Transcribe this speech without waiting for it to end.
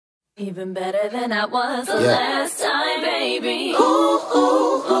Even better than I was the last time, baby. Ooh,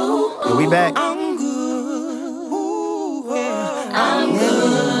 ooh, ooh, Yo, we back. I'm good. Ooh, yeah. I'm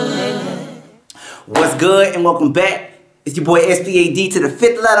good. What's good and welcome back. It's your boy S.P.A.D. to the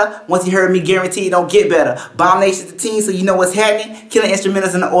 5th letter. Once you heard me, guarantee it don't get better. Bomb Nation's the team, so you know what's happening. Killing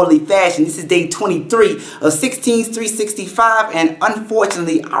instrumentals in an orderly fashion. This is day 23 of Sixteens365, and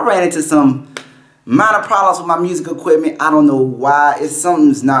unfortunately, I ran into some minor problems with my music equipment. I don't know why.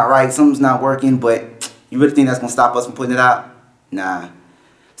 Something's not right. Something's not working, but you really think that's going to stop us from putting it out? Nah.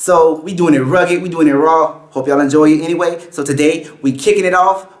 So, we doing it rugged. We doing it raw. Hope y'all enjoy it anyway. So today, we kicking it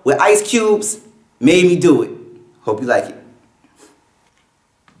off with Ice Cube's Made Me Do It. Hope you like it.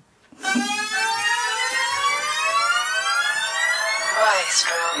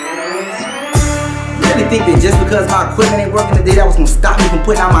 Really think that just because my equipment ain't working today, that was gonna stop me from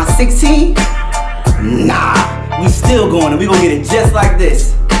putting out my 16? Nah, we still going and we gonna get it just like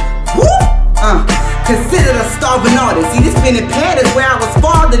this. Woo! Considered a starving artist. See, this spinning pad is where I was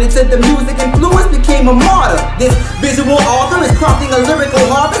fathered until the music influence became a martyr. This visual author is crafting a lyrical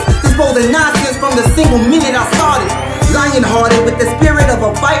harvest, disposing nonsense from the single minute I started. Lion-hearted with the spirit of a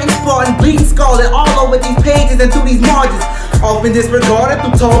fighting Spartan, bleeding scarlet all over these pages and through these margins. Often disregarded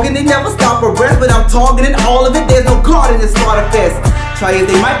through talking, they never stop for rest, but I'm targeting all of it. There's no guard in this slaughter fest. Try as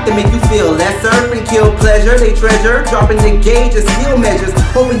they might to make you feel lesser and kill pleasure. They treasure dropping the gauge of skill measures,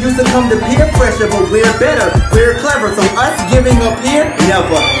 hoping you succumb to peer pressure. But we're better, we're clever, so us giving up here,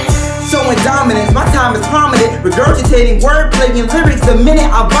 never. Showing dominance, my time is prominent, regurgitating wordplay and lyrics the minute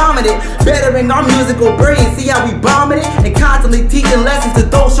I vomit it. Bettering our musical brain, see how we bombing it, and constantly teaching lessons to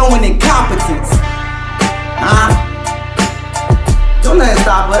those showing incompetence. Don't let it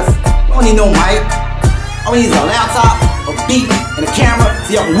stop us. We don't need no mic. All we need is a laptop, a beat, and a camera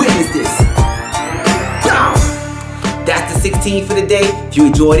so y'all can witness this. That's the 16 for the day. If you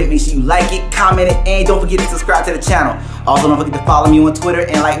enjoyed it, make sure you like it, comment it, and don't forget to subscribe to the channel. Also, don't forget to follow me on Twitter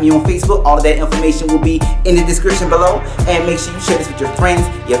and like me on Facebook. All of that information will be in the description below. And make sure you share this with your friends,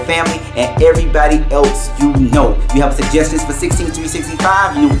 your family, and everybody else you know. If you have suggestions for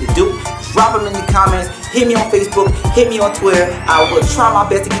Sixteens365, you know what to do. Drop them in the comments. Hit me on Facebook. Hit me on Twitter. I will try my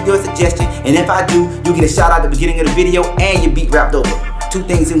best to give you a suggestion. And if I do, you get a shout out at the beginning of the video and your beat wrapped over. 2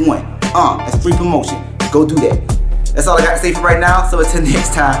 things in one. That's free promotion. Go do that. That's all I got to say for right now. So until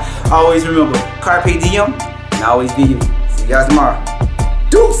next time, always remember, carpe diem, and always be you. See you guys tomorrow.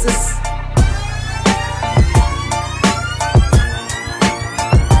 Deuces.